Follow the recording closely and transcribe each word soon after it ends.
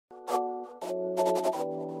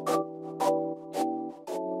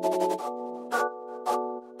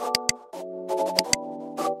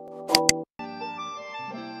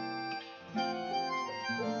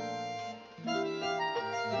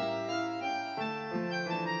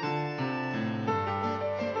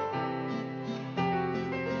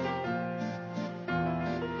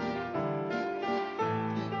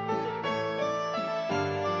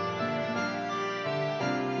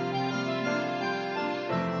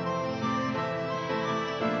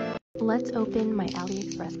Let's open my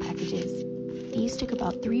Aliexpress packages. These took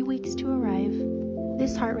about 3 weeks to arrive.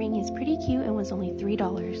 This heart ring is pretty cute and was only $3.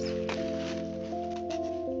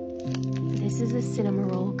 This is a cinema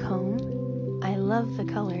roll comb. I love the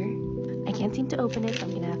color. I can't seem to open it, so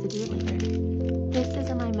I'm gonna have to do it later. This is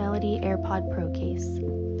a My Melody AirPod Pro case.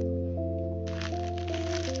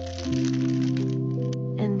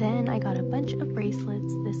 And then I got a bunch of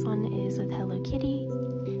bracelets. This one is with Hello Kitty.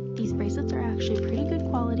 These bracelets are actually pretty good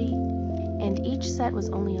quality, and each set was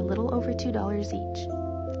only a little over $2 each.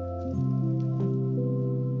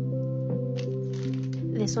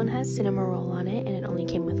 This one has cinema roll on it, and it only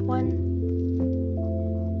came with one.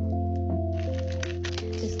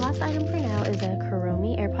 This last item for now is a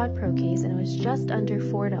Kawaii AirPod Pro case, and it was just under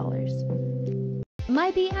 $4.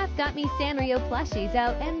 My BF got me Sanrio plushies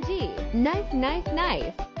OMG.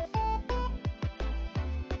 Nice.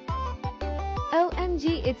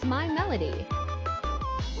 OMG, it's My Melody.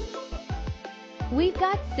 We've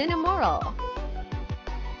got Cinnamoroll.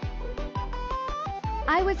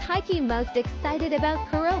 I was hiking most excited about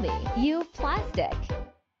Kawaii. You plastic.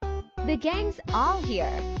 The gang's all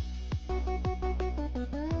here.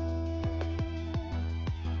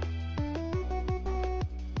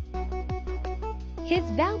 His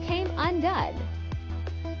vow came undone.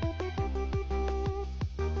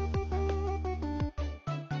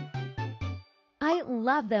 I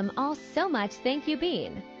love them all so much, thank you,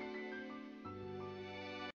 Bean.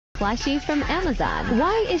 Plushie from Amazon.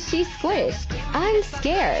 Why is she squished? I'm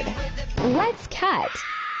scared. Let's cut.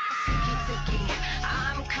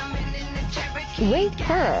 Wait,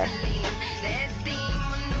 her.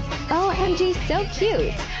 OMG, so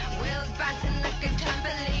cute.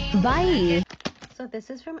 Bye. So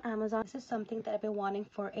this is from Amazon. This is something that I've been wanting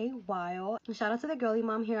for a while. Shout out to the girly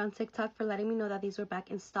mom here on TikTok for letting me know that these were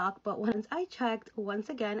back in stock. But once I checked, once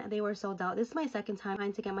again, they were sold out. This is my second time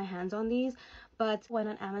trying to get my hands on these. But went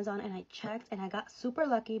on Amazon and I checked and I got super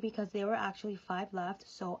lucky because there were actually 5 left.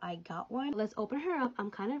 So I got one. Let's open her up.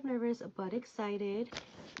 I'm kind of nervous but excited.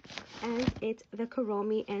 And it's the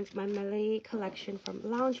Kawaii and My Melody collection from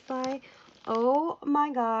Loungefly. Oh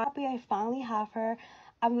my god. Happy I finally have her.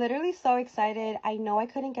 I'm literally so excited. I know I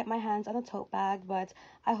couldn't get my hands on a tote bag, but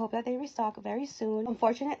I hope that they restock very soon.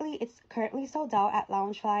 Unfortunately, it's currently sold out at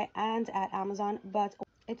Loungefly and at Amazon, but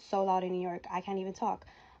it's sold out in New York. I can't even talk.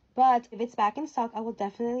 But if it's back in stock, I will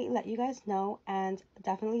definitely let you guys know and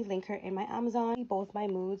definitely link her in my Amazon. Both my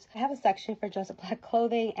moods. I have a section for just black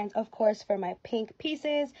clothing and of course for my pink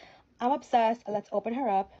pieces. I'm obsessed. Let's open her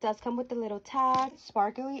up. It does come with the little tag.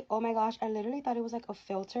 Sparkly. Oh my gosh, I literally thought it was like a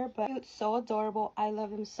filter, but it's so adorable. I love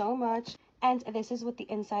them so much. And this is what the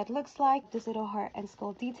inside looks like. This little heart and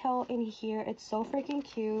skull detail in here. It's so freaking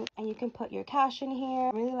cute. And you can put your cash in here.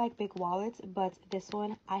 I really like big wallets, but this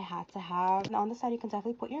one I had to have. And on the side, you can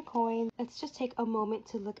definitely put your coins. Let's just take a moment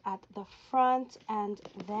to look at the front. And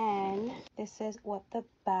then this is what the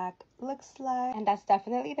back looks like. And that's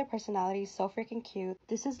definitely their personality. So freaking cute.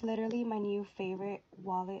 This is literally my new favorite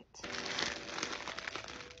wallet.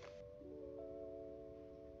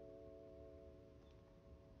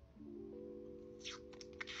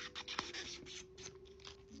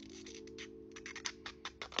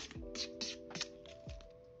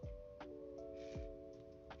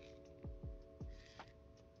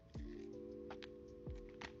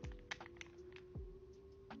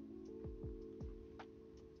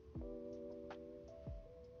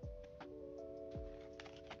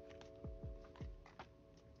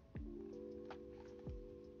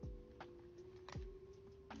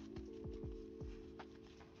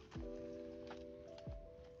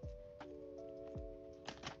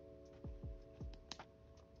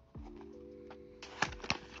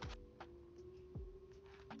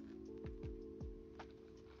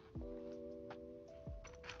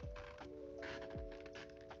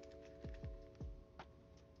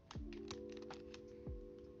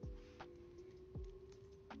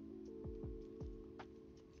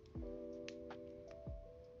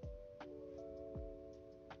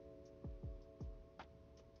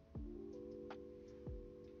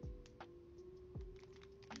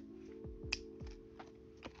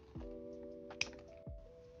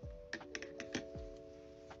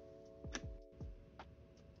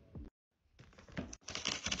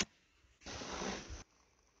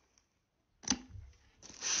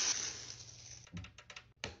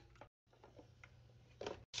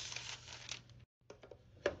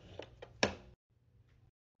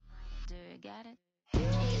 Got it?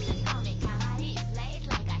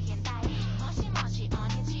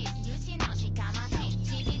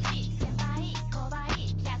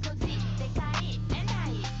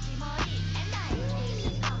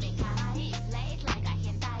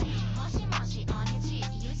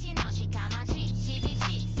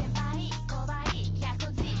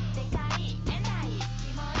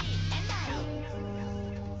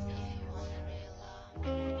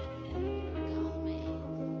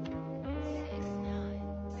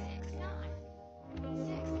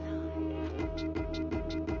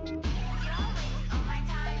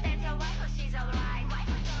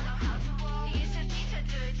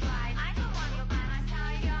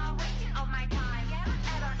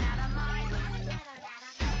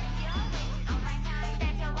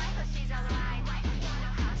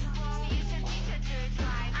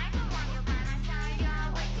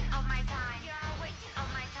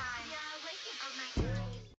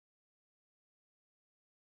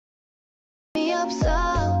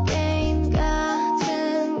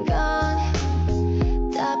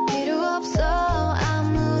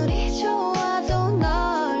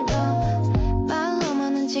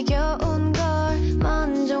 지겨운